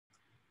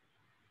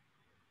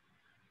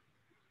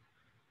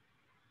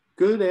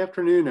Good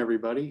afternoon,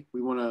 everybody.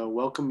 We want to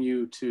welcome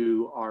you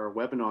to our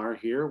webinar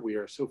here. We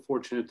are so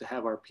fortunate to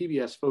have our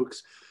PBS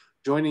folks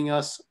joining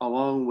us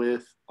along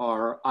with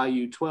our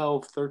IU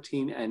 12,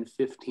 13, and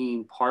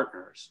 15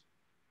 partners.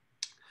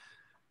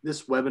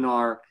 This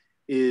webinar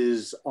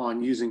is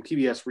on using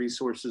PBS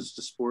resources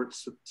to support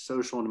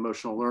social and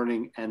emotional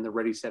learning and the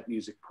Ready Set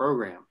Music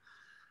program.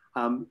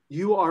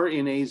 You are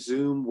in a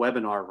Zoom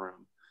webinar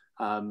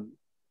room.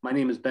 My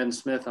name is Ben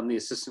Smith. I'm the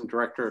Assistant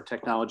Director of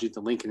Technology at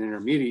the Lincoln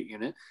Intermediate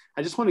Unit.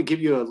 I just want to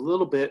give you a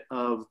little bit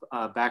of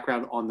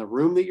background on the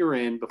room that you're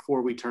in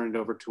before we turn it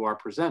over to our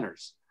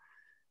presenters.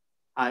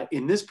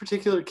 In this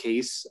particular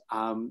case,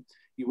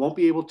 you won't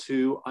be able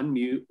to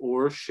unmute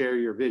or share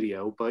your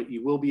video, but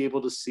you will be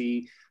able to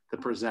see the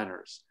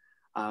presenters.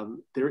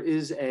 There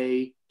is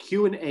a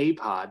Q&A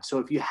pod. So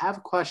if you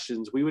have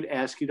questions, we would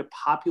ask you to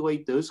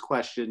populate those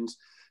questions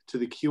to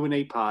the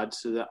Q&A pod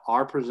so that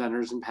our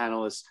presenters and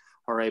panelists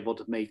are able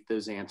to make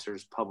those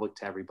answers public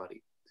to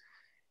everybody.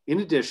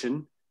 In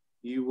addition,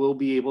 you will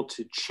be able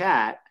to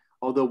chat,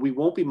 although we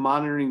won't be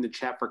monitoring the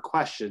chat for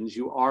questions,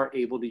 you are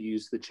able to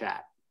use the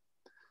chat.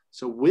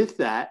 So with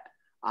that,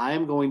 I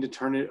am going to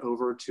turn it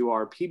over to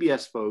our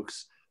PBS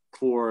folks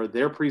for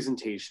their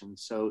presentation.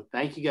 So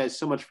thank you guys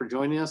so much for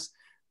joining us.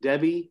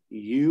 Debbie,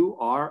 you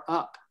are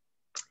up.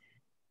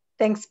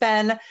 Thanks,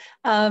 Ben.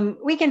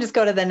 We can just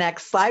go to the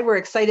next slide. We're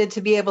excited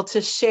to be able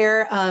to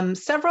share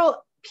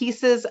several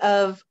pieces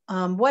of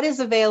what is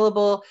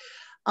available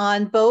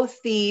on both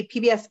the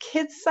PBS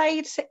Kids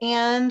site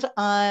and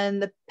on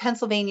the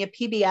Pennsylvania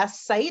PBS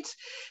site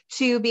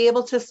to be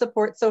able to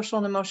support social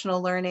and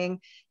emotional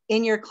learning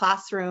in your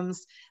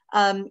classrooms.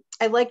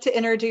 I'd like to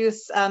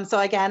introduce, so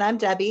again, I'm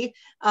Debbie,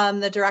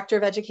 the Director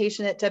of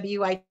Education at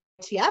WITF,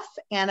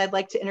 and I'd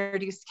like to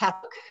introduce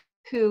Kathy,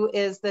 who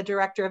is the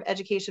Director of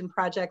Education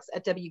Projects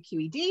at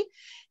WQED,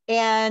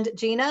 and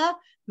Gina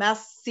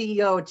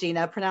Mascio.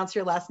 Gina, pronounce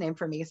your last name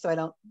for me so I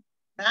don't.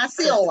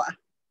 Masciola.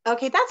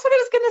 Okay, that's what I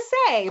was going to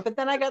say, but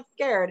then I got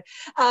scared.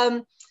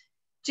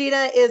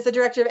 Gina is the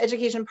Director of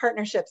Education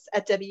Partnerships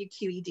at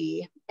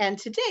WQED. And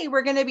today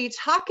we're going to be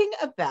talking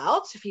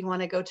about, if you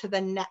want to go to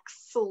the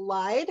next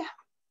slide,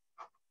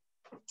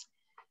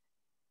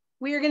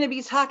 we are going to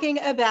be talking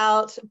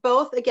about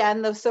both,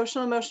 again, the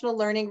social emotional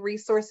learning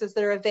resources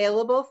that are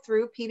available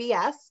through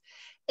PBS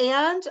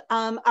and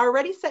our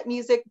Ready Set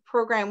Music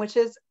program, which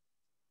is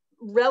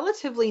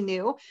relatively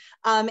new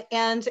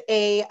and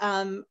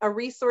a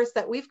resource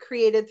that we've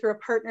created through a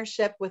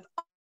partnership with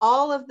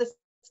all of the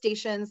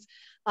stations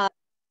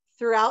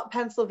throughout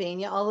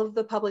Pennsylvania, all of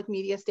the public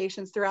media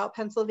stations throughout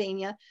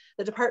Pennsylvania,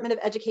 the Department of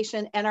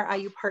Education, and our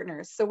IU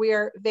partners. So we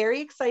are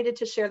very excited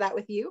to share that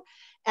with you.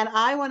 And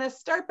I want to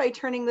start by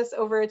turning this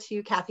over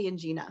to Kathy and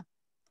Gina.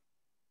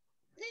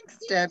 Thanks,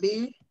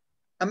 Debbie.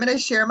 I'm going to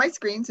share my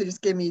screen, so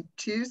just give me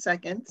 2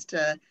 seconds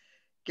to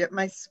get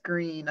my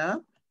screen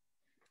up.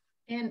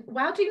 And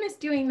while Gina's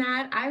doing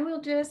that, I will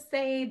just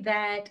say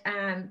that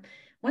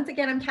once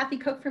again, I'm Kathy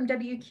Cook from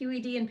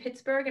WQED in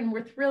Pittsburgh, and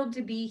we're thrilled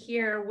to be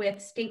here with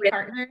state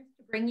partners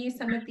to bring you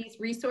some of these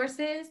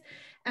resources.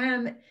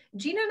 Gina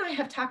and I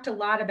have talked a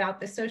lot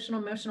about the social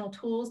and emotional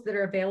tools that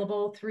are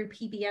available through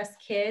PBS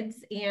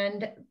Kids,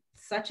 and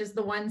such as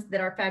the ones that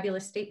our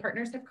fabulous state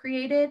partners have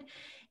created.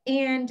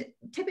 And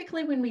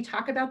typically when we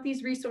talk about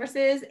these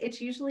resources,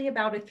 it's usually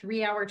about a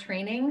 3-hour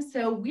training.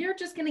 So we're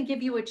just going to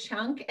give you a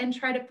chunk and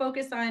try to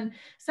focus on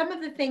some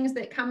of the things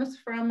that comes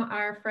from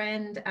our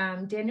friend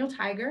Daniel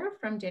Tiger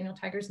from Daniel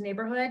Tiger's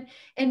Neighborhood,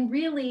 and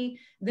really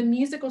the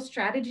musical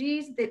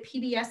strategies that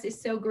PBS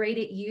is so great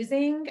at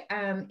using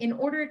in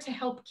order to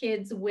help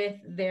kids with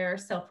their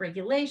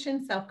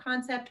self-regulation,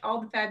 self-concept,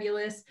 all the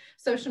fabulous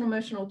social and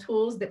emotional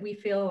tools that we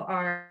feel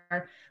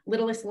our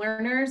littlest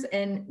learners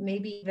and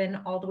maybe even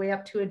all the way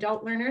up to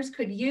adult learners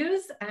could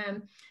use.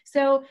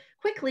 So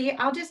quickly,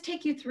 I'll just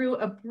take you through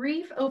a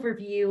brief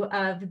overview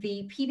of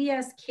the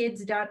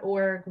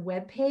pbskids.org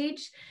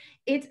webpage.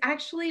 It's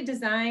actually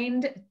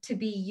designed to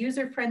be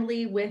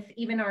user-friendly with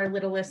even our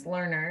littlest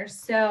learners.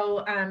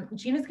 So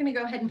Gina's going to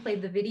go ahead and play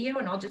the video,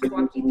 and I'll just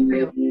walk you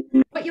through.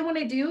 What you want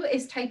to do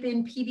is type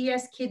in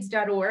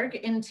pbskids.org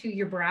into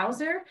your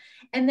browser,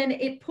 and then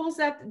it pulls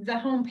up the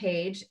home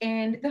page,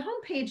 and the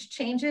home page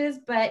changes,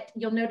 but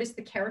you'll notice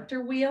the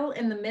character wheel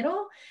in the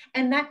middle,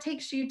 and that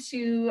takes you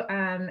to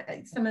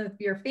some of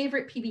your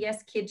favorite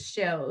PBS Kids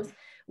shows.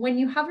 When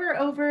you hover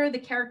over the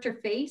character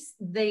face,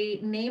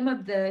 the name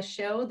of the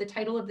show, the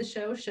title of the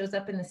show shows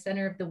up in the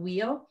center of the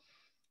wheel.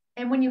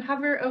 And when you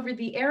hover over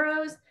the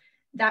arrows,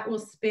 that will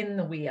spin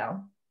the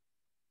wheel.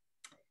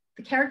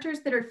 The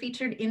characters that are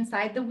featured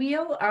inside the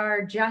wheel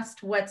are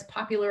just what's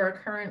popular or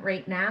current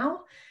right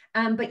now.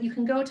 But you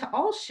can go to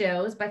all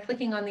shows by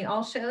clicking on the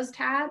all shows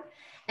tab,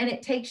 and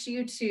it takes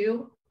you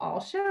to all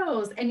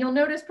shows. And you'll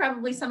notice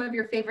probably some of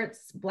your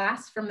favorites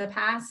blast from the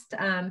past.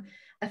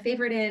 A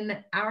favorite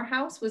in our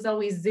house was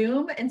always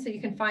Zoom. And so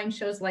you can find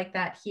shows like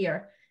that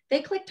here.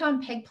 They clicked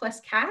on Peg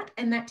Plus Cat,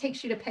 and that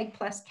takes you to Peg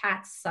Plus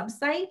Cat's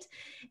subsite.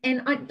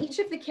 And on each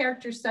of the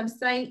characters'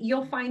 subsite,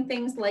 you'll find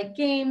things like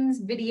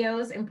games,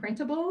 videos, and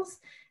printables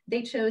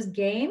they chose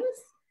games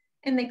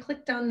and they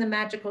clicked on the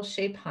magical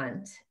shape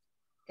hunt.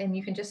 And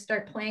you can just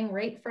start playing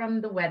right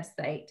from the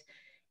website.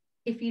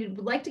 If you'd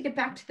like to get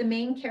back to the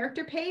main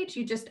character page,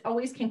 you just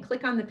always can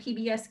click on the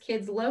PBS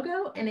Kids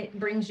logo and it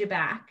brings you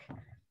back.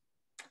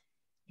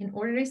 In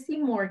order to see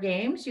more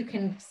games, you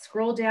can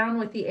scroll down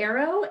with the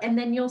arrow and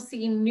then you'll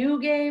see new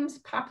games,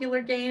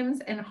 popular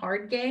games, and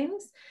hard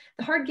games.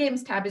 The hard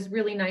games tab is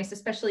really nice,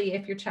 especially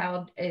if your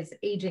child is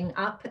aging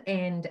up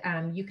and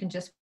you can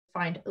just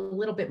find a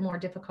little bit more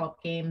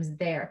difficult games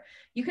there.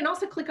 You can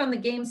also click on the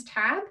games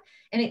tab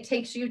and it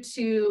takes you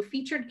to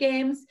featured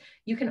games.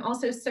 You can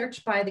also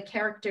search by the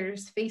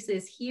characters'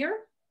 faces here.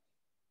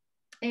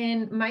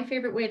 And my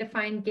favorite way to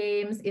find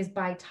games is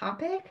by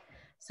topic.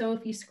 So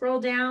if you scroll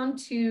down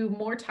to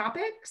more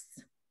topics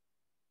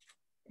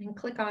and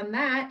click on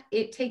that,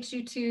 it takes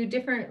you to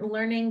different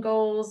learning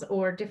goals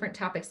or different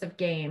topics of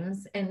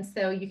games. And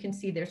so you can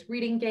see there's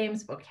reading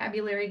games,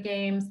 vocabulary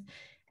games,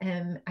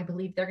 and I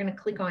believe they're going to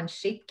click on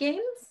shape games.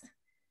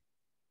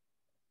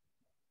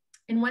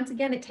 And once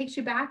again, it takes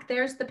you back.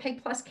 There's the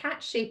Peg plus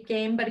Cat shape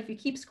game. But if you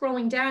keep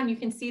scrolling down, you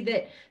can see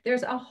that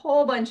there's a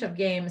whole bunch of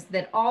games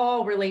that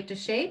all relate to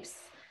shapes.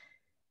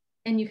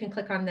 And you can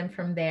click on them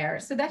from there.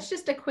 So that's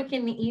just a quick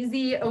and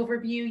easy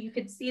overview. You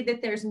could see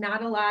that there's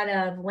not a lot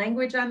of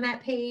language on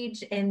that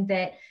page and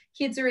that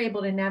kids are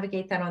able to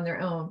navigate that on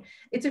their own.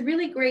 It's a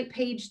really great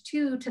page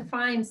too to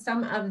find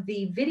some of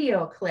the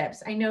video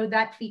clips. I know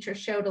that feature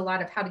showed a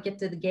lot of how to get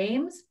to the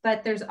games,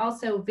 but there's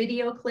also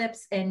video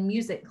clips and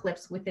music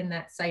clips within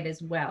that site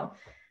as well.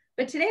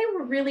 But today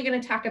we're really going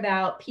to talk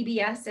about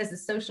PBS as a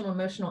social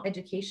emotional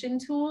education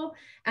tool.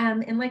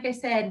 And like I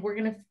said, we're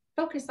going to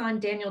focus on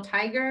Daniel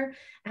Tiger.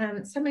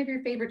 Some of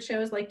your favorite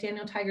shows like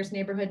Daniel Tiger's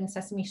Neighborhood and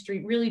Sesame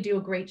Street really do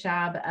a great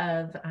job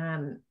of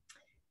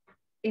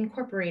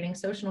incorporating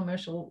social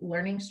emotional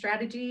learning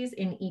strategies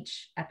in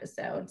each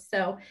episode.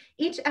 So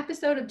each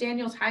episode of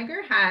Daniel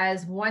Tiger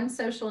has one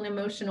social and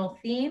emotional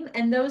theme,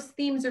 and those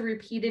themes are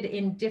repeated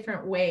in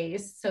different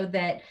ways so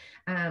that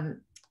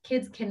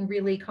kids can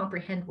really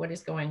comprehend what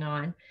is going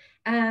on.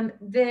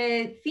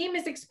 The theme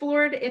is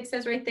explored, it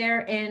says right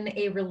there, in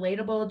a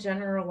relatable,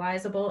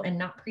 generalizable, and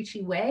not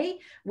preachy way,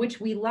 which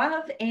we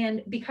love.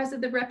 And because of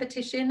the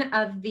repetition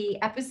of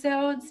the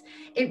episodes,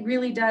 it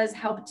really does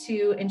help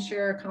to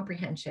ensure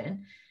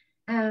comprehension.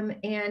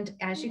 And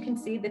as you can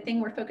see, the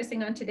thing we're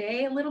focusing on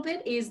today a little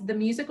bit is the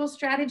musical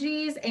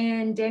strategies,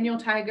 and Daniel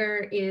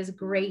Tiger is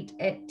great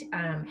at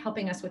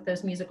helping us with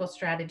those musical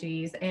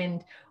strategies.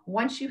 And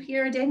once you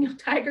hear a Daniel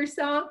Tiger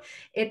song,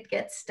 it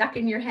gets stuck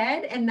in your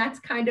head, and that's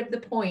kind of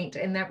the point,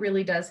 and that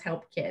really does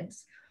help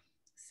kids.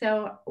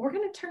 So we're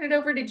going to turn it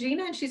over to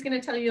Gina, and she's going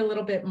to tell you a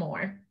little bit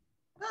more.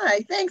 Hi,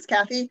 thanks,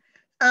 Kathy.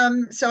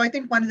 So I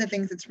think one of the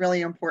things that's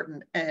really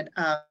important, and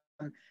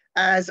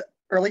as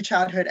early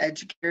childhood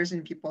educators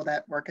and people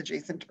that work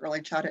adjacent to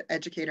early childhood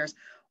educators,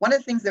 one of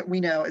the things that we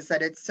know is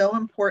that it's so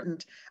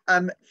important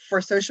for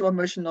social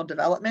emotional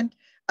development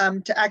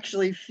to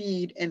actually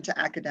feed into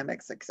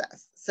academic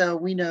success. So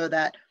we know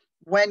that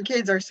when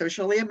kids are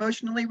socially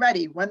emotionally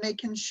ready, when they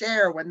can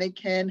share, when they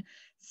can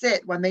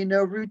sit, when they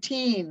know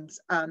routines,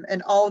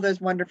 and all of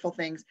those wonderful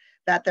things,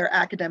 that their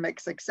academic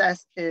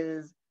success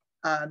is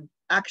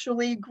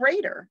actually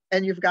greater,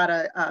 and you've got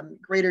a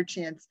greater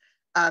chance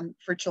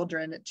for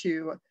children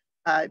to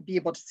be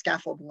able to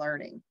scaffold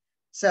learning.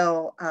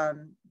 So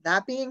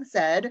that being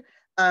said,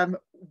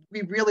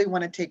 we really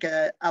want to take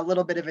a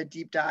little bit of a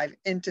deep dive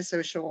into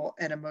social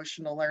and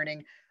emotional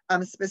learning,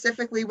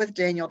 specifically with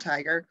Daniel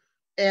Tiger,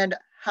 and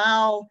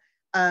how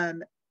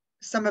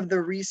some of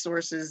the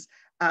resources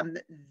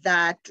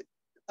that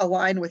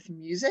align with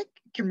music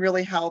can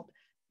really help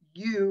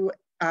you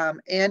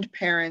and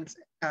parents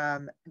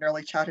and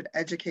early childhood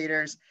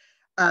educators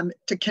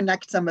to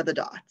connect some of the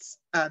dots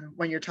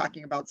when you're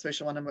talking about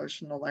social and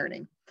emotional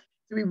learning.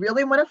 So we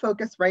really want to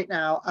focus right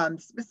now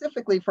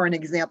specifically for an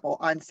example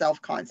on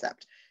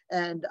self-concept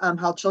and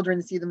how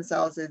children see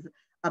themselves as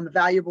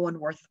valuable and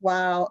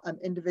worthwhile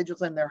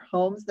individuals in their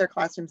homes, their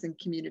classrooms, and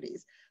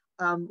communities.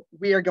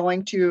 We are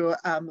going to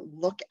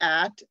look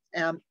at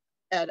an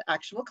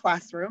actual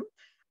classroom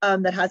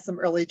that has some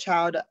early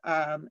child,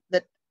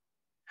 that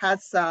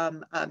has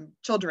some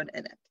children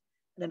in it,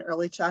 and an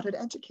early childhood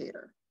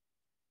educator.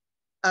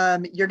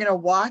 You're going to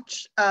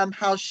watch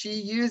how she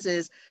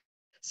uses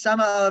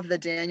some of the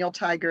Daniel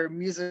Tiger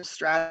music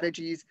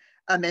strategies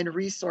and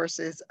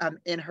resources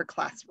in her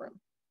classroom.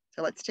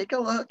 So let's take a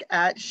look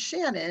at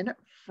Shannon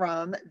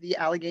from the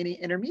Allegheny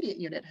Intermediate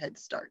Unit Head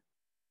Start.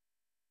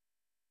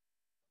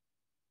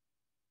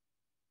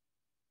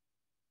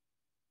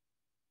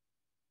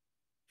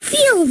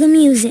 Feel the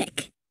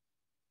music.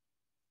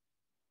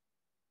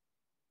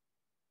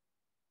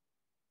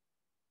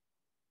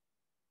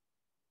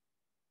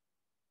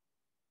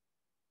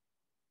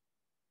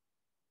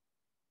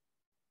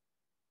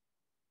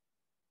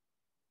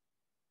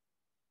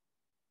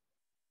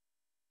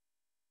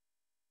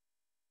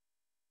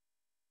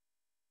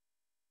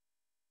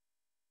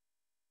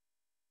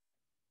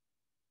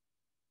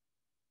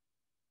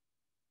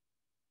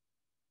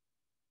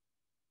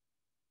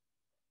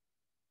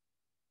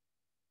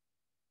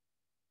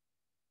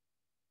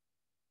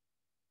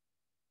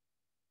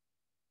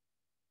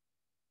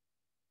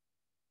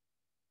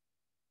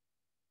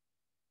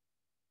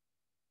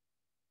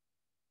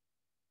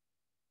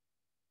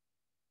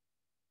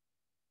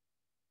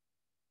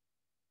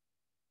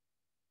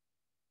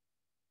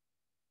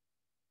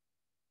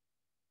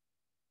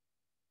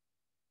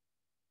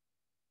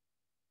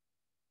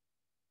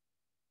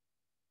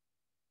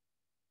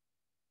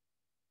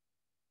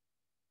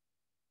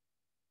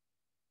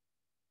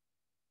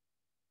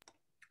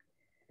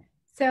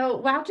 So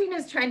while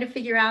Gina's trying to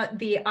figure out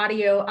the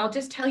audio, I'll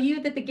just tell you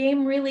that the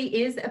game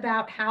really is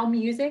about how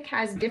music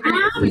has different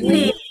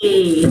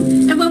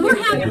feelings. And when we're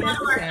happy, what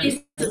do our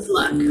faces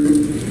look?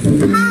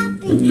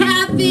 Happy.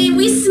 Happy,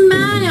 we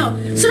smile.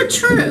 So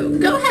true.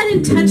 Go ahead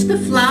and touch the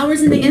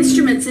flowers and the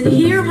instruments and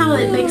hear how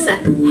it makes a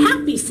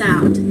happy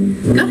sound.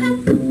 Go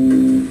ahead.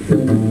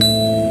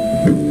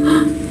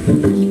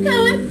 Keep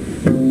going.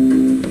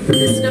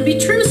 This is going to be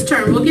True's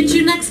turn. We'll get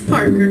you next,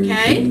 Parker,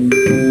 okay?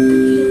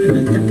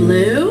 The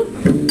blue.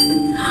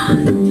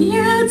 Do you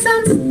hear how it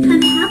sounds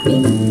kind of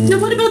happy? Now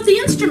what about the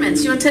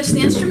instruments? You want to touch the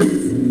instruments?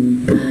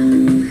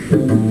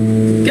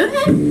 Go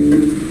ahead.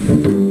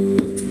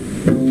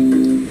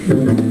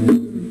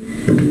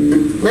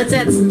 Let's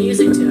add some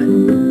music to it.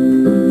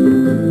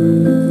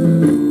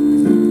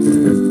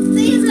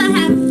 See, he's not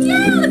happy.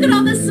 Yeah, look at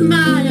all the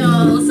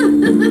smiles.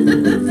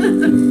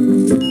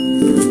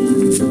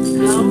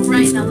 All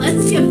right, now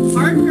let's give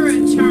Parker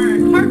a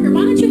turn. Parker,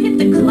 why don't you hit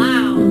the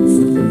clouds?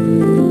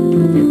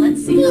 And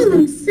let's see. You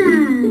look sad.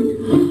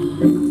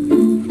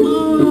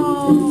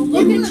 Oh,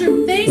 look at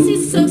your face.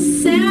 He's so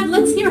sad.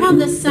 Let's hear how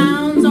the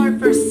sounds are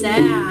for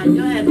sad.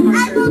 Go ahead, Parker.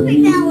 I will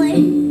be that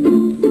way.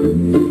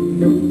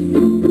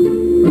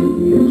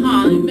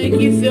 Huh, they make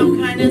you feel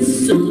kind of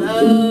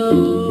slow.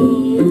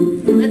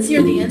 Let's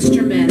hear the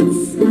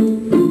instruments.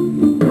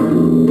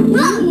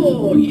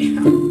 Oh,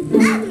 yeah.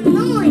 That's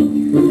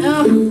annoying.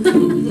 Oh.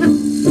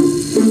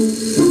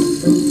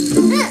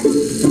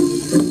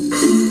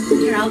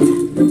 Here,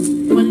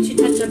 why don't you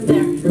touch up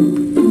there?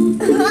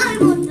 I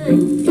want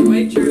to.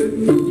 Wait, Drew.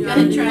 Go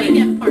ahead, try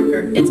again,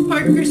 Parker. It's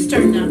Parker's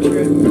turn now,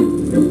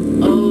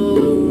 Drew.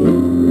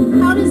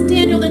 Oh. How does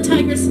Daniel the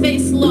Tiger's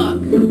face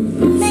look?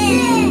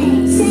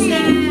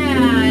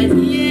 Sad.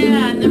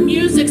 Yeah, and the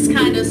music's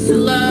kind of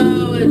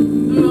slow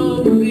and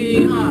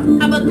moving. Huh?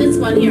 How about this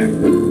one here?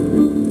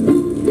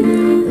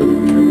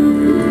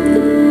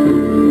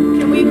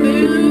 Can we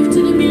move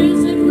to the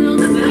music real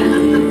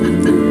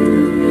fast?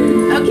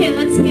 Okay,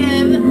 let's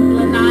give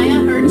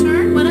Lanaya her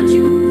turn. Why don't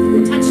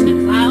you touch the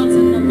clouds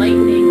and the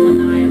lightning,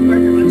 Lanaya?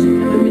 Parker, why don't you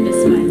come over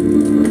this way?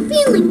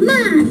 Feeling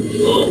mad.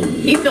 Oh,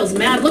 he feels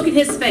mad. Look at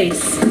his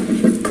face.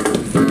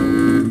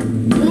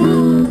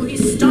 Oh,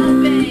 he's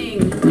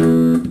stomping.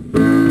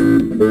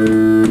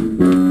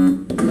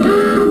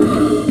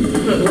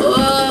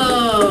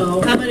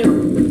 Whoa. How about it?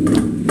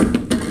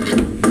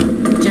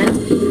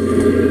 Gently.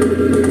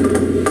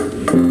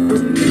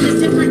 The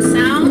different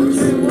sounds.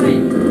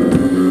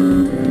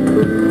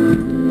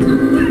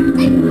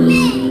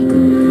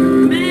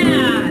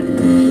 Mad.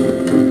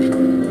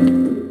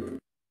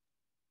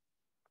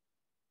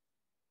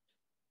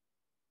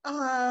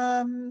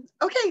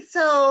 Okay,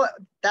 so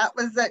that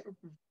was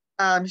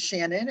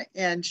Shannon,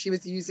 and she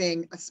was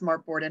using a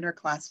smart board in her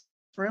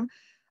classroom.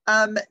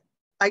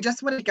 I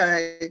just want to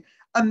go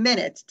a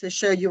minute to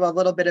show you a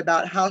little bit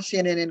about how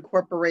Shannon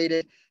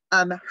incorporated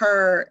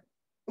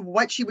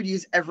what she would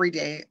use every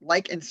day,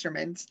 like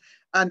instruments,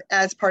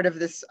 as part of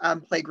this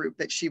play group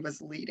that she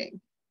was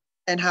leading,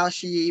 and how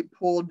she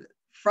pulled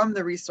from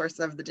the resource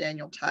of the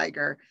Daniel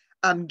Tiger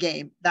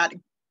game. That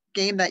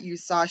game that you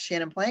saw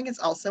Shannon playing is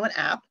also an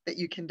app that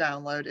you can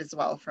download as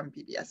well from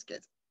PBS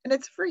Kids, and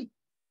it's free.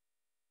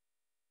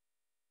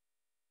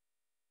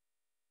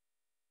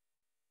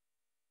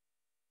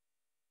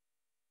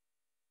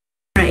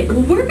 All right,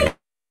 well, we're gonna.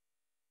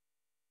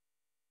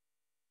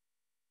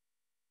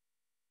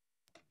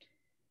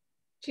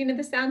 Gina,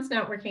 the sound's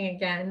not working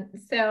again,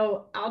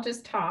 so I'll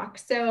just talk.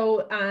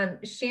 So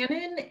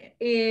Shannon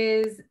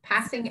is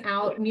passing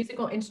out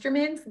musical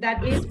instruments.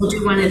 That is. We'll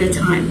do one at a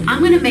time. I'm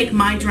going to make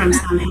my drum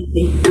sound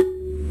happy.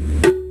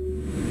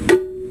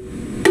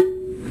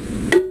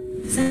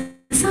 Does that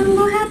sound a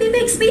little happy?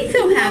 Makes me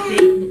feel happy.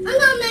 I'm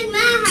gonna make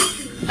mine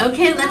happy.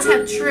 Okay, let's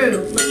have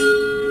True.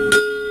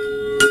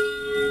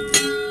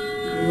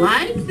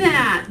 Like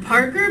that.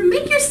 Parker,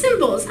 make your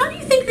cymbals. How do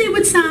you think they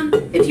would sound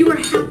if you were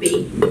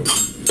happy?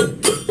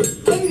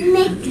 It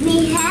makes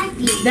me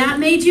happy. That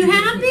made you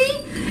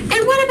happy?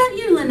 And what about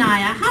you,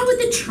 Lanaya? How would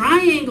the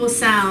triangle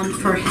sound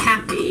for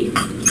happy?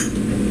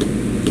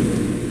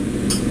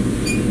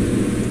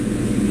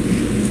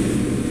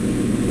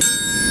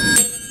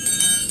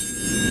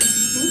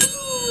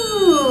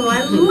 Ooh,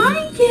 I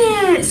like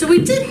it. So we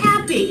did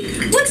happy.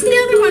 What's the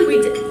other one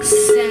we did?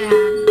 Sad.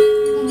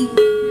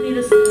 We need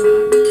a song.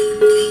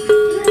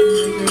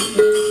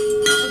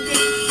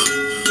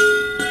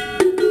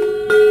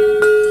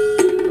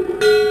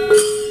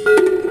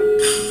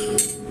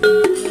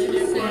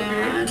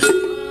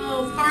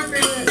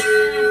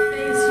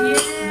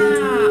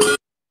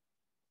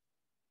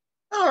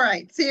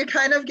 So you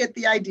kind of get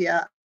the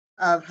idea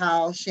of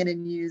how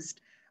Shannon used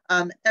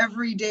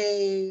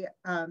everyday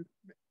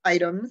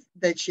items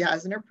that she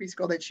has in her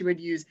preschool that she would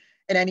use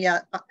at any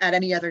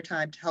other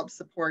time to help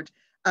support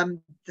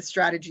the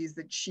strategies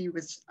that she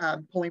was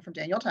pulling from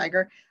Daniel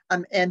Tiger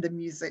and the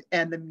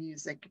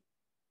music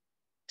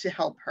to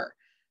help her.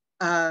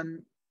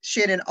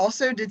 Shannon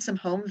also did some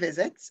home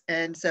visits,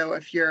 and so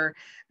if you're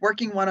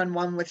working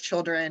one-on-one with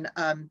children,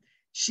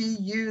 she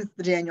used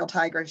the Daniel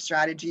Tiger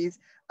strategies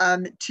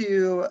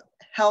to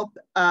help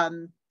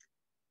and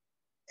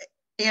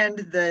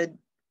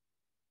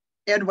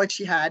what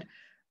she had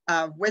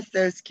with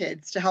those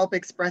kids to help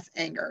express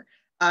anger.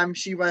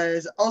 She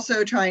was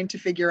also trying to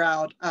figure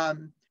out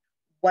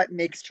what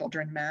makes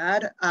children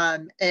mad.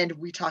 And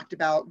we talked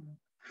about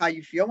how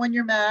you feel when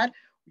you're mad,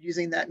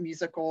 using that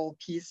musical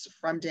piece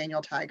from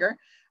Daniel Tiger.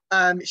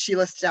 She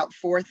lists out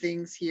 4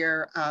 things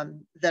here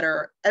that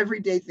are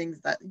everyday things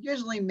that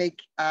usually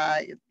make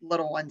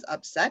little ones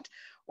upset.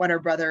 When her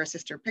brother or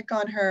sister pick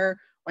on her,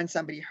 when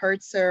somebody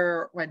hurts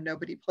her, when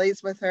nobody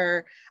plays with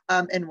her,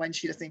 and when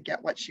she doesn't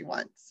get what she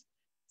wants.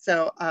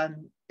 So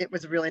it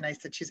was really nice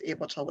that she's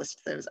able to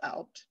list those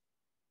out.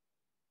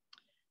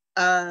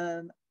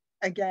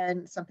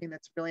 Again, something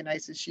that's really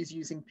nice is she's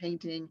using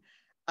painting,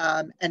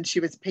 and she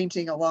was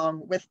painting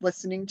along with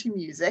listening to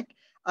music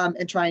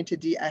and trying to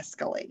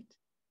de-escalate.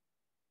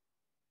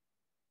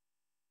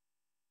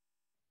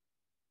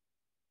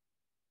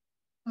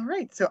 All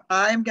right, so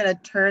I'm going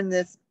to turn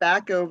this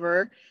back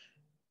over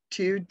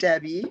to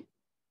Debbie.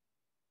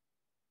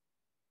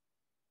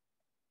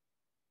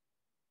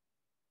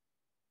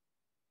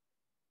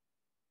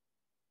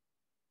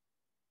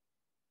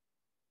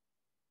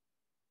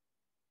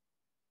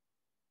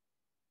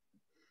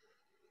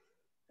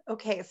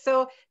 Okay,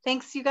 so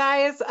thanks, you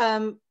guys.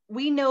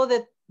 We know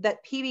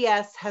that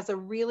PBS has a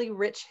really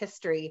rich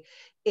history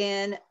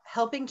in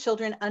helping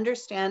children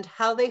understand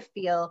how they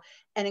feel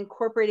and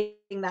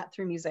incorporating that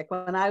through music.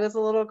 When I was a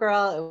little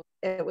girl,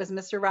 it was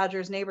Mr.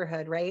 Rogers'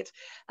 Neighborhood, right?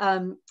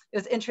 It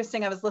was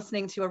interesting. I was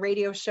listening to a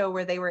radio show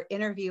where they were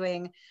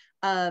interviewing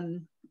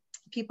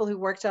people who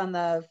worked on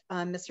the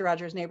Mr.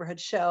 Rogers' Neighborhood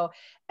show,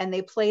 and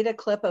they played a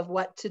clip of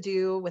What to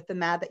Do with the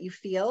Mad That You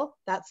Feel,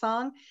 that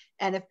song.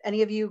 And if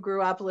any of you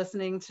grew up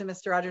listening to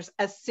Mr. Rogers,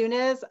 as soon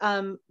as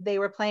they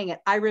were playing it,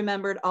 I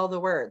remembered all the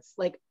words,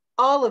 like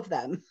all of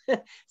them.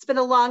 It's been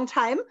a long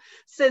time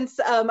since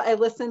I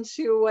listened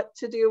to What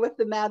to Do with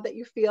the Mad That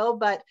You Feel,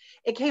 but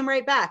it came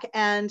right back.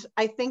 And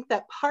I think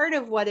that part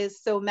of what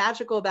is so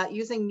magical about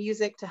using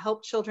music to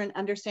help children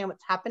understand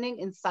what's happening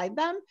inside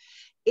them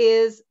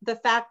is the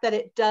fact that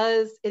it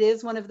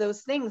is one of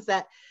those things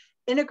that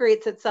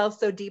integrates itself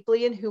so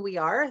deeply in who we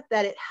are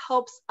that it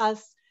helps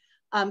us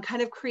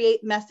kind of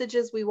create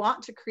messages we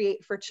want to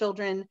create for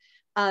children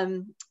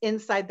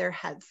inside their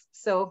heads.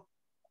 So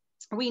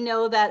we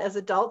know that as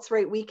adults,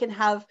 right, we can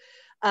have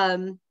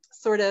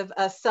sort of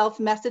self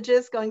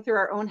messages going through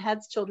our own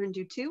heads. Children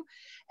do too.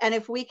 And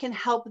if we can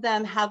help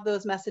them have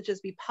those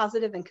messages be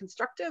positive and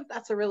constructive,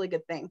 that's a really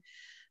good thing.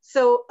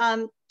 So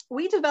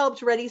we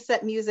developed Ready,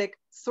 Set, Music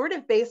sort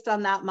of based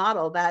on that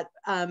model, that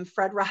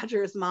Fred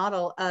Rogers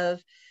model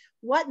of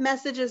what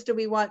messages do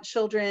we want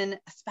children,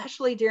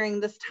 especially during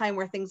this time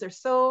where things are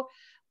so,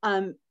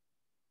 the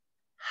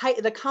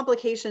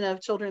complication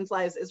of children's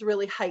lives is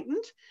really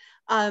heightened.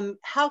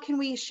 How can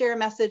we share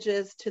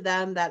messages to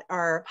them that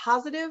are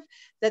positive,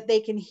 that they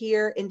can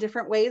hear in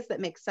different ways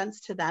that make sense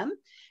to them?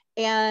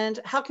 And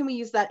how can we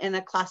use that in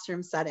a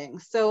classroom setting?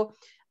 So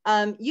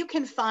you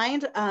can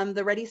find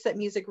the Ready, Set,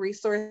 Music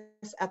resource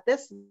at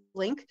this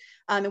link,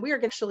 and we are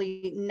going to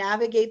actually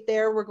navigate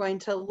there. We're going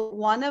to look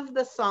one of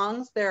the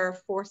songs. There are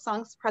 4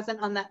 songs present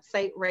on that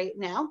site right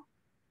now.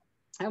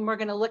 And we're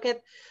going to look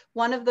at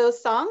one of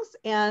those songs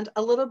and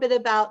a little bit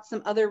about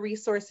some other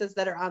resources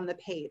that are on the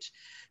page.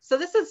 So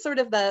this is sort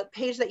of the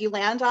page that you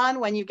land on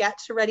when you get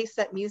to Ready,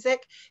 Set,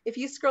 Music. If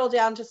you scroll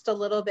down just a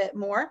little bit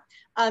more,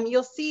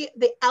 you'll see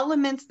the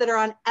elements that are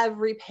on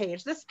every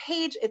page. This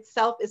page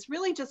itself is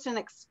really just an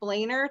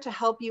explainer to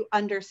help you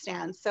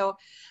understand. So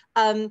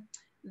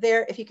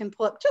there, if you can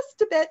pull up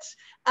just a bit,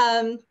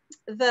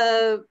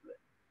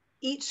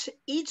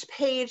 each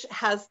page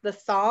has the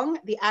song,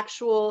 the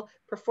actual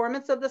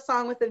performance of the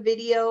song with a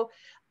video,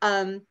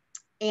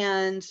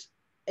 and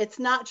it's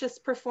not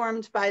just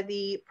performed by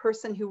the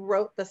person who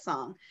wrote the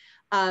song,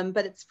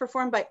 but it's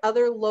performed by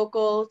other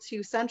local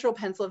to central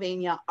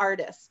Pennsylvania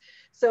artists.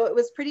 So it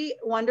was pretty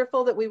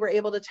wonderful that we were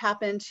able to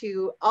tap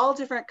into all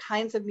different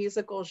kinds of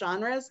musical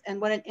genres,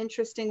 and what an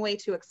interesting way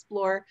to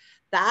explore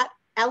that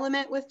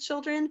element with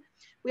children.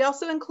 We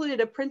also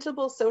included a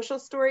printable social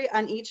story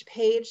on each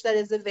page that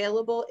is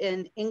available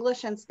in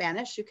English and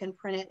Spanish. You can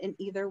print it in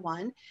either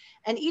one.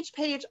 And each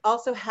page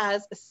also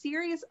has a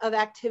series of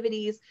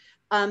activities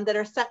that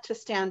are set to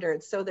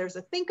standards. So there's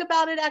a think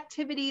about it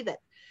activity that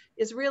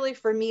is really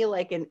for me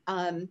like an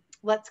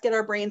let's get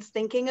our brains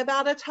thinking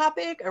about a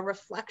topic, a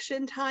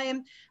reflection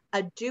time,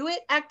 a do it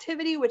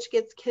activity, which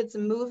gets kids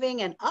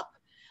moving and up,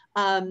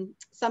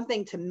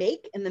 something to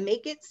make in the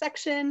make it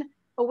section,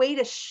 a way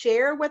to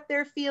share what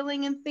they're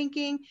feeling and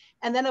thinking,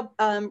 and then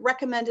a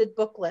recommended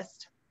book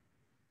list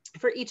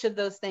for each of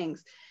those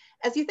things.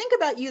 As you think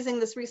about using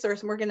this resource,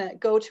 and we're gonna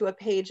go to a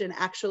page and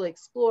actually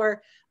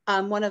explore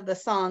one of the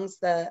songs,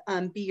 the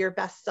Be Your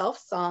Best Self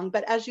song,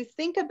 but as you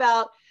think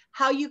about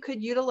how you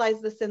could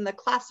utilize this in the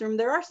classroom.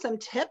 There are some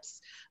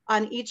tips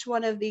on each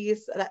one of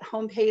these, that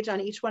homepage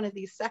on each one of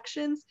these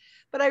sections,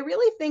 but I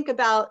really think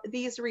about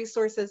these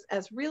resources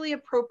as really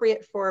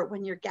appropriate for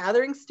when you're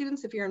gathering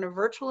students, if you're in a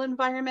virtual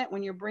environment,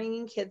 when you're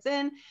bringing kids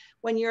in,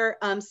 when you're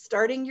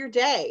starting your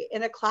day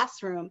in a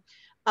classroom,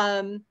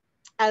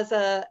 as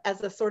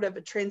a sort of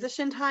a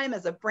transition time,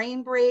 as a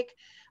brain break.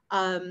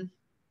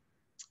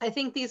 I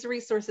think these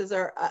resources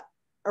are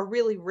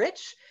really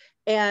rich,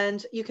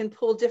 and you can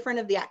pull different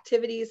of the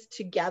activities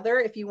together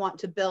if you want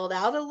to build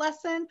out a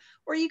lesson,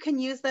 or you can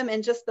use them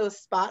in just those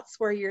spots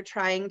where you're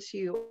trying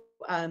to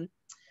kind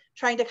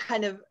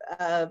of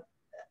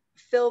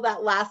fill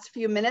that last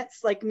few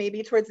minutes, like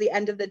maybe towards the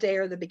end of the day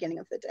or the beginning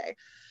of the day.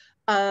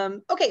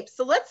 Okay,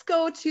 so let's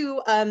go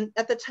to,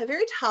 at the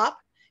very top,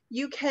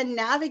 you can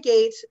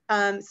navigate,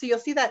 so you'll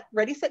see that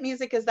Ready, Set,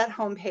 Music is that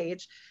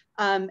homepage,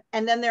 and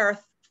then there are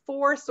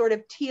 4 sort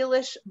of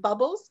tealish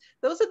bubbles.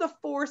 Those are the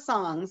 4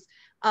 songs.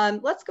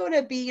 Let's go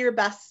to Be Your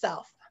Best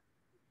Self.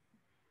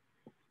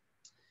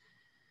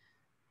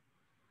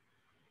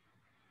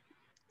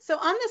 So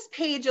on this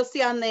page, you'll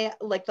see on the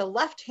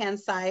left-hand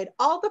side,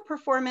 all the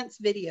performance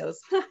videos.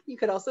 You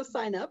could also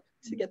sign up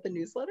to get the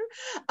newsletter.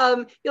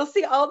 You'll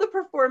see all the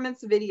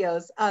performance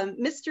videos.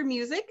 Mr.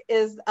 Music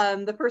is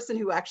the person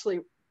who actually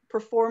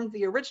performed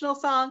the original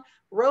song,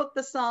 wrote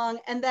the song,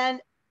 and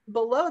then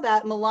below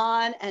that,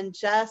 Milan and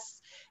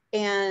Jess,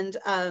 and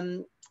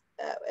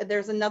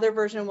there's another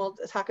version we'll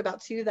talk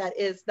about too, that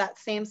is that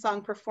same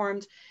song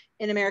performed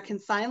in American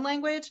Sign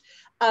Language.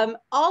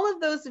 All of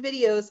those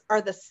videos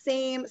are the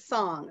same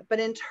song,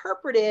 but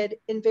interpreted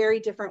in very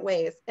different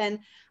ways. And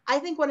I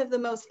think one of the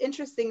most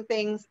interesting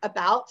things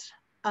about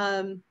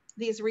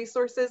these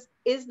resources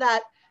is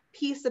that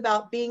piece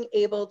about being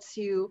able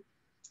to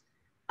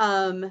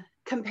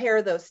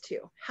compare those two.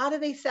 How do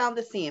they sound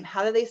the same?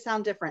 How do they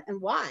sound different,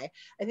 and why?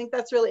 I think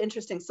that's really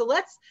interesting. So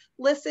let's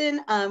listen.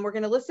 We're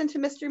going to listen to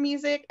Mr.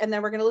 Music, and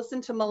then we're going to listen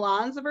to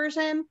Milan's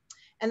version,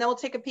 and then we'll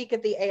take a peek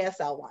at the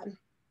ASL one.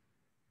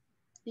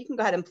 You can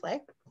go ahead and play.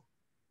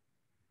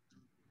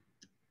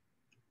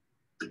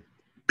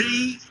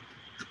 Be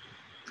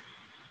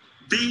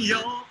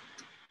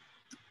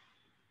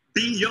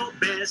your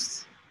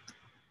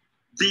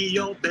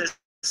best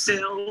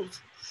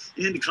self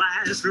in the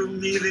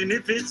classroom, even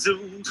if it's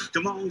Zoom.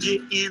 Come on,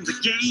 get in the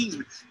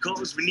game,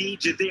 cause we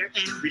need you there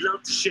and we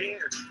love to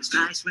share. It's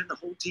nice when the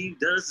whole team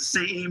does the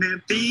same.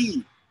 And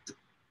be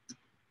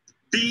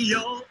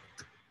your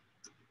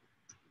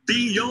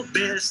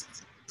best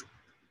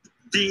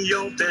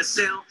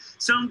self.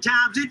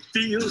 Sometimes it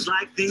feels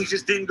like things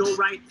just didn't go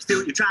right.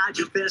 Still, you tried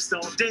your best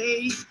all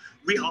day.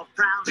 We are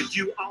proud of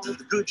you, all the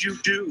good you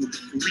do.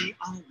 We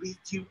are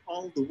with you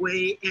all the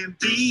way. And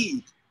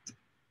be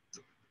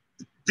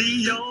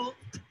your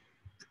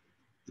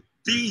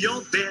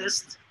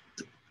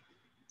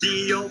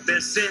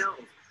best self.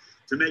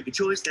 To make a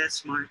choice that's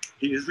smart,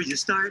 here's where you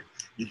start.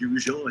 You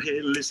use your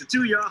head, listen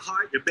to your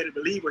heart. You better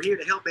believe we're here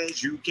to help,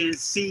 as you can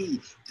see.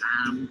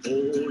 Time for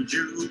you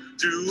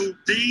to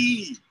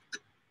be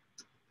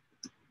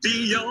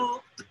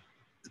your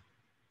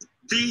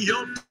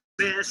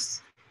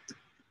best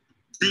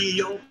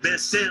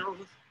self.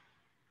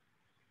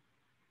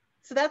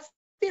 So that's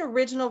the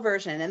original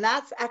version, and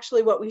that's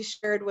actually what we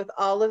shared with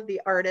all of the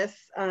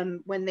artists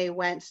when they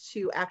went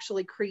to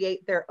actually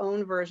create their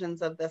own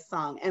versions of this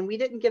song, and we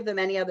didn't give them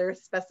any other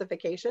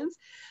specifications,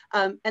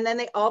 and then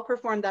they all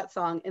performed that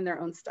song in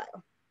their own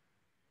style.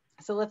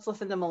 So let's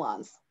listen to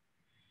Milan's.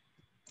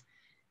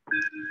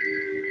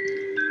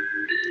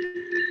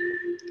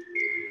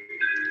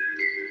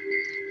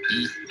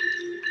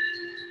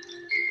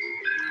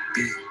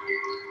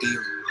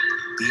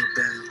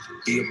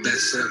 Be your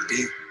best self.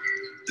 Be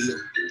your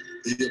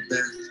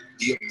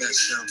best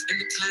self. In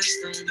the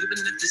classroom, even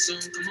if it's Zoom,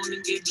 come on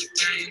and get your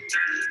game.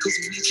 Cause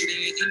we need you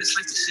there, and it's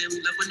like to share.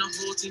 We love when the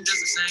whole team does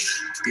the same.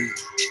 Be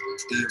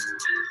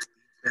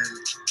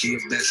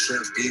your best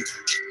self. Be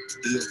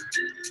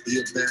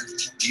your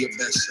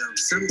best self.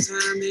 Sometimes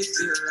it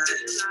feel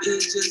like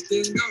it just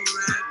didn't go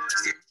right.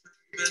 Still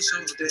best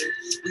all day.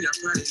 We are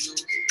proud of you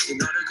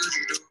and all the good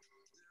you do.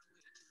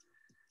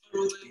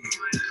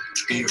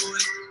 Be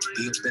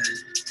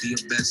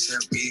your best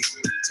self.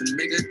 To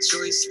make a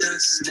choice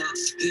that's smart,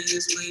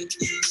 here's when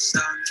you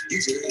start. You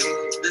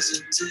just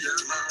listen to your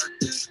heart.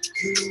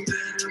 You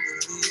better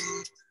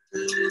believe it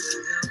will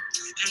help.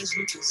 As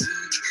we can see,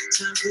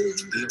 time for you.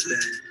 Be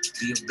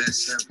your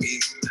best self.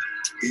 Be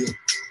your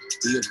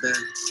best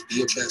self. Be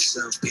your best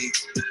self. Be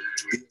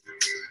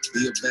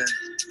your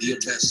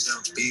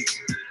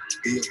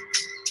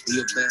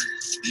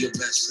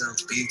best self.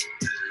 Be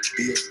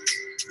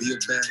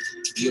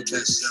your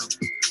best self.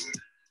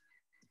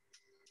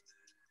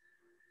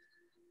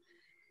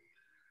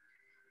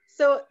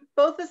 So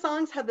both the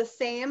songs have the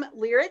same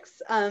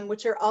lyrics,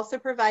 which are also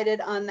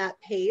provided on that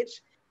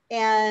page.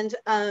 And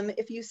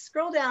if you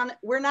scroll down,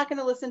 we're not going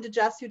to listen to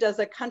Jess, who does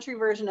a country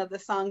version of the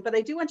song, but I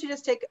do want you to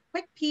just take a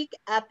quick peek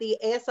at the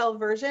ASL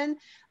version.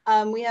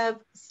 We have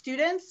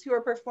students who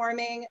are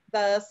performing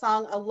the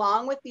song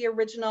along with the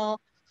original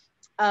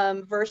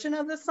version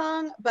of the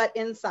song, but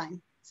in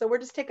sign. So we'll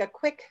just take a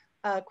quick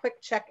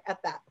check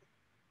at that.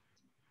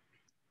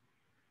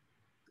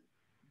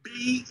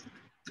 Be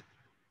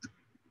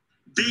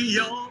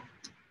your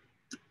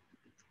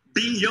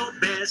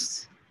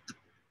best.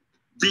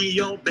 Be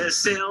your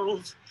best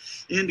self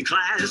in the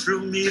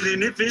classroom,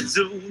 even if it's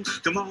Zoom.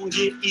 Come on,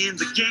 get in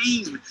the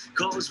game,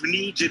 cause we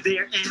need you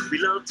there and we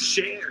love to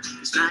share.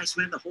 It's nice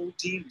when the whole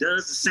team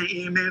does the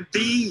same and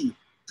be.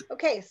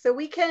 Okay, so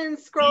we can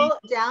scroll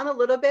down a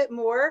little bit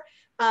more.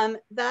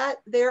 That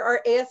there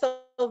are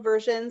ASL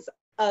versions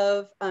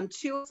of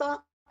 2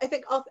 songs. I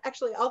think all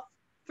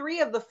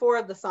 3 of the 4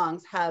 of the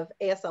songs have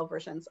ASL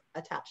versions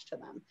attached to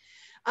them.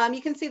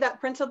 You can see that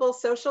printable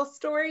social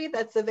story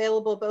that's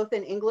available both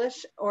in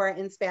English or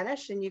in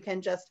Spanish, and you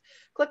can just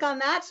click on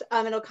that.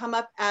 It'll come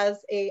up as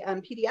a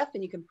PDF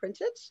and you can print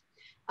it.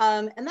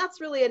 And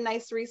that's really a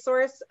nice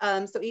resource.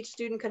 So each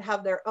student could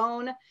have their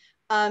own,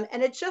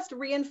 and it just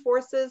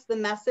reinforces the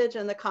message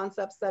and the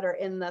concepts that are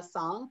in the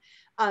song.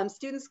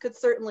 Students could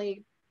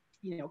certainly,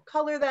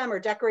 color them or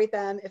decorate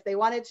them if they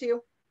wanted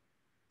to.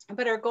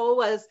 But our goal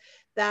was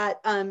that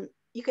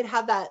you could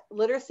have that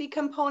literacy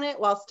component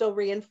while still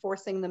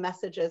reinforcing the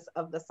messages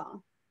of the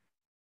song.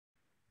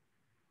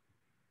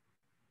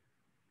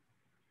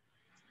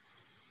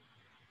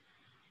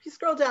 If you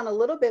scroll down a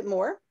little bit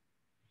more,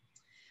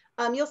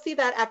 you'll see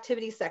that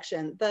activity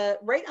section.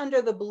 Right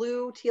under the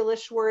blue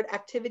tealish word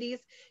activities,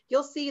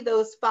 you'll see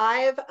those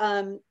 5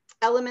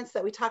 elements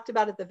that we talked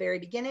about at the very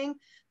beginning: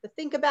 the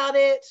think about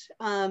it,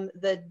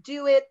 the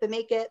do it, the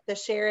make it, the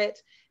share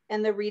it,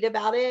 and the read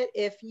about it.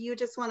 If you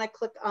just want to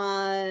click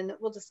on,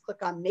 we'll just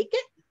click on make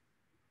it.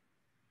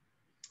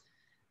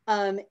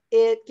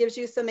 It gives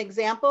you some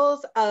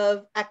examples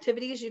of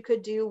activities you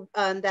could do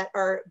that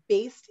are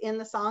based in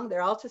the song.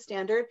 They're all to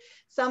standard.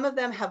 Some of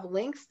them have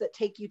links that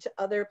take you to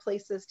other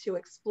places to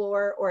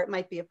explore, or it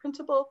might be a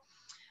printable.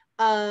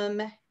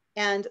 And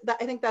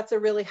I think that's a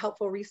really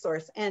helpful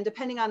resource. And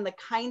depending on the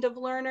kind of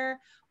learner,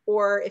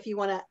 or if you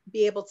want to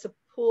be able to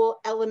pull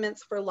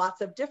elements for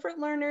lots of different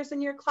learners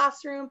in your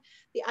classroom,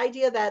 the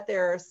idea that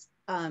there's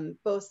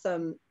both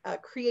some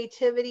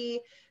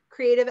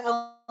creative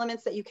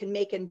elements that you can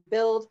make and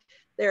build.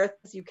 There are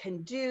things you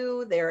can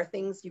do. There are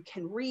things you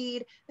can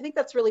read. I think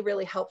that's really,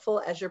 really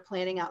helpful as you're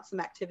planning out some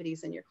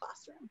activities in your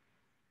classroom.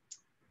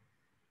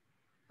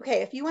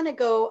 Okay, if you want to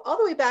go all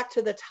the way back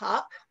to the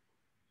top,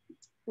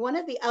 one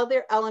of the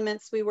other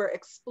elements we were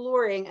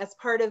exploring as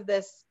part of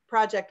this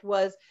project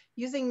was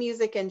using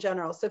music in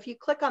general. So if you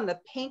click on the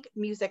pink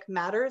Music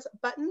Matters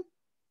button,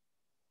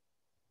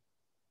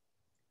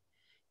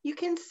 you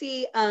can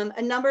see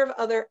a number of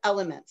other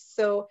elements.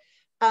 So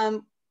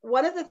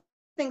one of the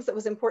things that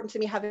was important to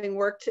me, having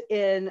worked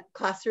in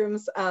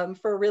classrooms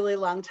for a really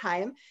long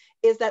time,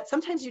 is that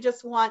sometimes you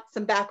just want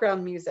some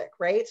background music,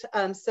 right?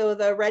 So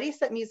the Ready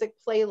Set Music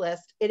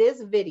playlist, it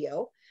is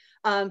video,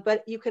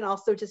 but you can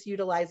also just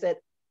utilize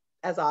it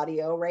as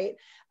audio, right?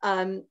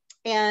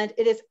 And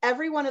it is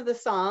every one of the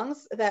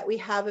songs that we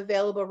have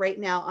available right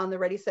now on the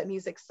Ready Set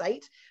Music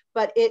site,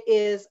 but it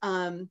is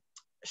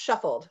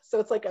shuffled. So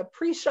it's like a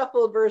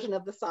pre-shuffled version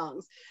of the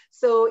songs.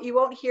 So you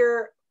won't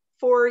hear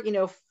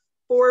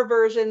 4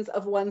 versions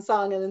of one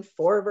song and then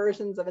 4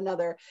 versions of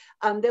another.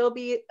 They'll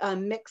be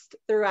mixed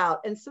throughout.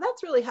 And so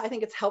that's really, I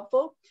think it's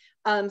helpful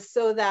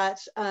so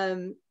that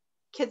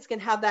kids can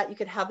have that. You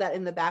could have that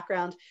in the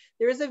background.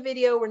 There is a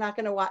video, we're not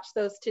going to watch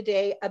those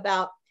today,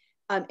 about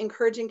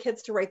encouraging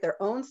kids to write their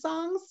own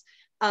songs,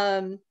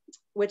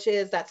 which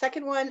is that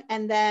second one.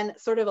 And then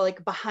sort of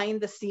like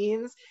behind the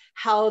scenes,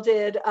 how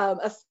did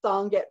a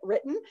song get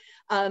written?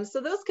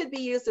 So those could be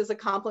used as a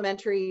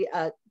complementary,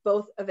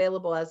 both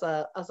available as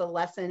a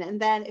lesson. And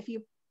then if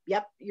you,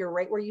 yep, you're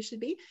right where you should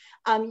be.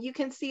 You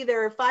can see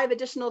there are 5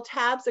 additional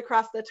tabs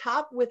across the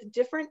top with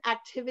different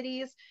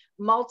activities,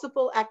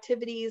 multiple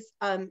activities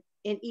in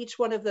each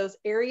one of those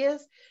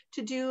areas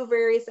to do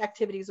various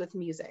activities with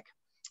music.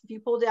 If you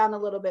pull down a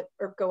little bit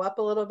or go up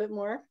a little bit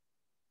more,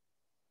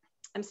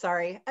 I'm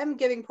sorry, I'm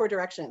giving poor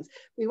directions.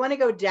 We want to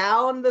go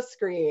down the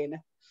screen.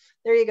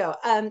 There you go.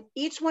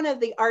 Each one of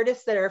the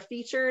artists that are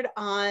featured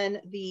on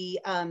the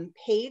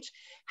page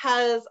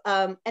has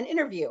an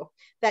interview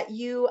that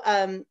you,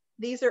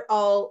 these are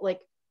all like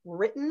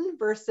written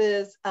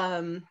versus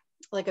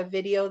like a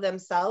video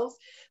themselves,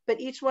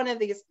 but each one of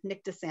these,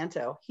 Nick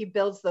DeSanto, he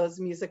builds those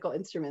musical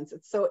instruments.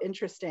 It's so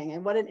interesting,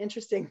 and what an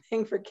interesting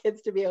thing for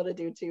kids to be able to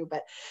do too.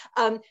 But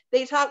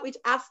we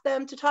asked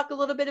them to talk a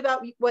little bit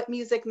about what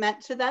music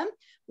meant to them,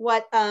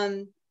 what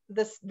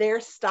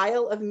their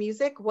style of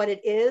music, what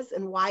it is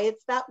and why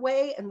it's that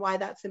way and why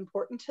that's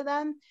important to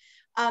them.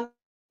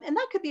 And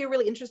that could be a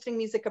really interesting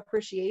music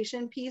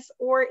appreciation piece,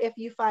 or if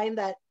you find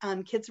that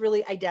kids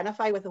really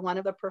identify with one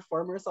of the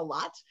performers a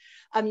lot,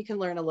 you can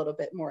learn a little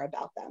bit more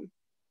about them.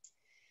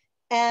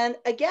 And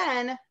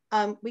again,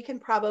 we can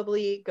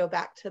probably go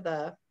back to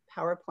the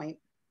PowerPoint.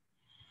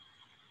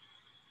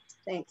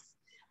 Thanks.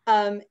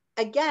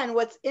 Again,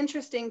 what's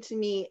interesting to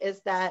me is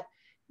that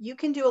you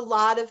can do a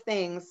lot of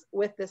things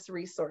with this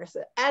resource,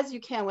 as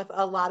you can with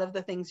a lot of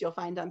the things you'll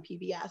find on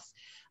PBS.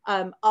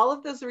 All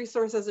of those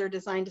resources are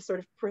designed to sort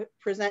of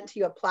present to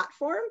you a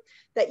platform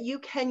that you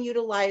can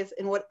utilize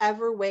in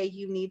whatever way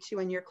you need to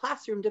in your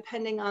classroom,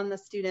 depending on the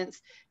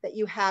students that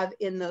you have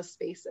in those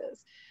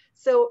spaces.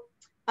 So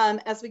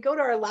as we go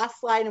to our last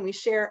slide and we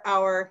share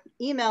our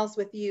emails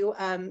with you,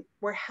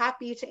 we're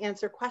happy to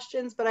answer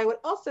questions. But I would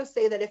also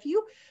say that if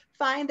you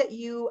find that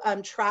you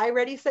try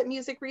Ready, Set,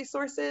 Music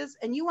resources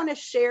and you want to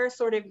share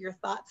sort of your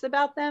thoughts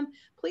about them,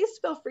 please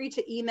feel free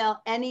to email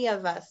any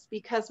of us,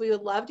 because we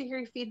would love to hear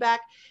your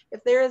feedback.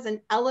 If there is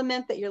an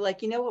element that you're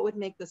like, you know what would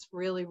make this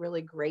really,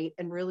 really great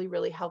and really,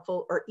 really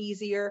helpful or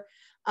easier,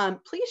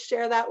 please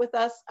share that with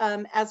us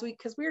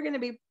because we're going to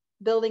be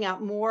building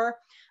out more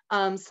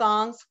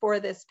songs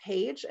for this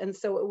page. And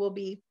so it will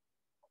be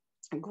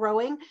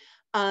growing.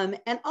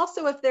 And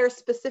also if there are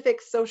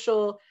specific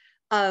social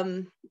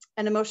and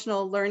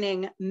emotional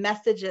learning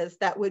messages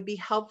that would be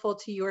helpful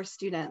to your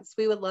students,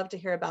 we would love to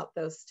hear about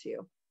those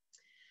too.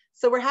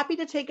 So we're happy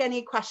to take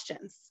any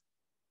questions.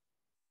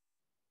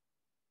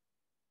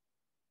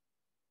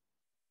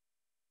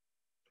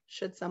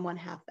 Should someone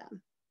have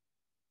them?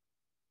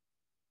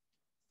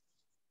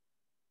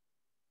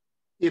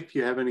 If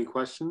you have any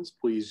questions,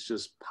 please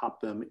just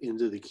pop them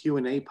into the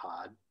Q&A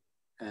pod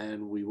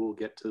and we will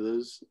get to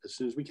those as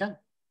soon as we can.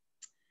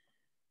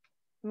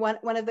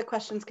 One of the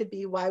questions could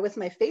be, why was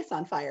my face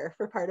on fire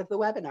for part of the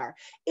webinar?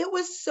 It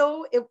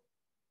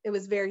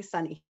was very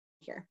sunny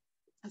here.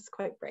 That's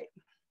quite bright.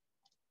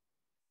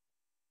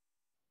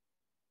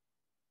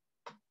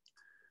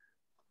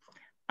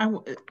 Hi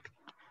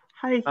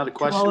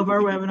to all of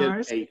our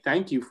webinars. Hey,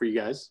 thank you for you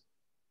guys.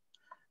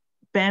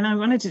 Ben, I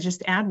wanted to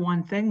just add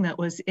one thing that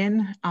was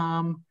in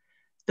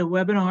the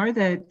webinar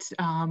that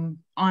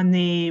on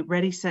the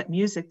Ready, Set,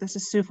 Music. This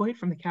is Sue Voigt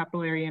from the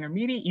Capital Area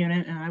Intermediate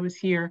Unit, and I was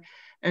here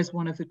as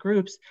one of the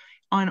groups.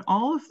 On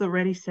all of the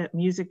Ready, Set,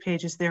 Music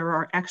pages, there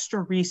are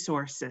extra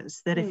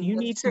resources that if you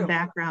need some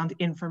background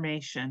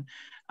information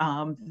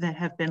that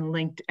have been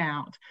linked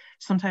out.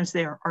 Sometimes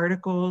they are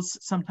articles,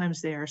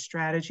 sometimes they are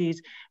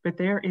strategies, but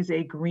there is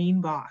a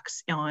green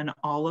box on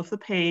all of the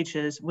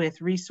pages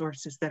with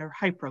resources that are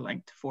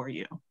hyperlinked for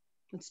you.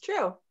 That's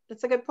true.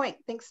 That's a good point.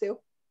 Thanks, Sue.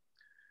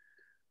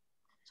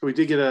 So we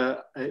did get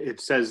it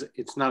says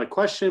it's not a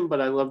question,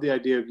 but I love the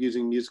idea of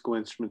using musical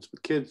instruments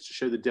with kids to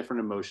show the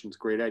different emotions.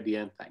 Great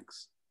idea, and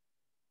thanks.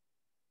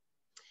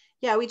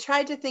 Yeah, we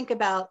tried to think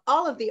about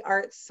all of the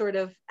arts, sort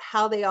of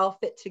how they all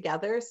fit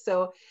together.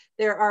 So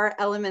there are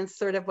elements,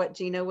 sort of what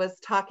Gina was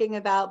talking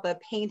about, the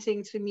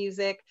painting to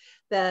music,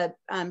 the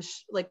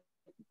like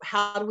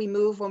how do we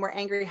move when we're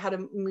angry, how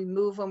do we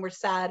move when we're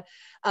sad.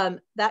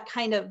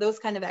 Those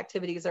kind of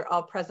activities are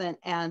all present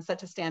and set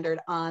to standard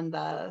on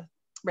the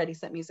Ready,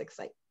 Set, Music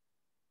site.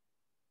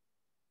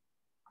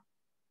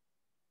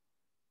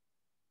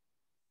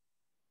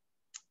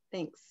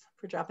 Thanks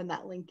for dropping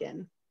that link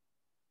in.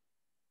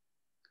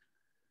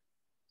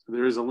 So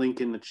there is a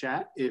link in the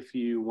chat if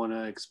you want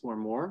to explore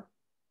more.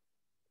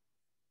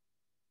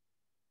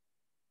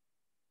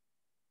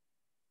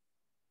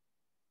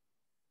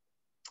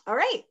 All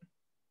right.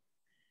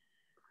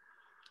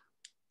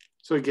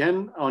 So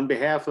again, on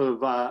behalf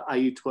of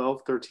IU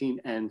 12, 13,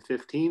 and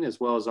 15, as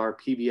well as our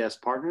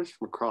PBS partners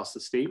from across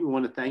the state, we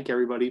want to thank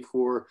everybody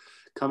for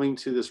coming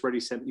to this Ready,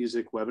 Set,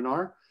 Music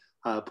webinar.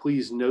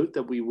 Please note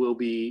that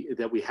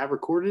we have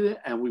recorded it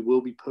and we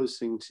will be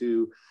posting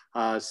to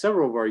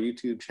several of our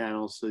YouTube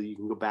channels, so you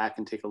can go back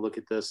and take a look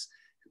at this.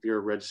 If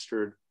you're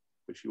registered,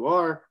 which you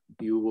are,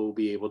 you will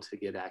be able to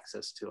get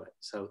access to it.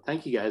 So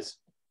thank you guys.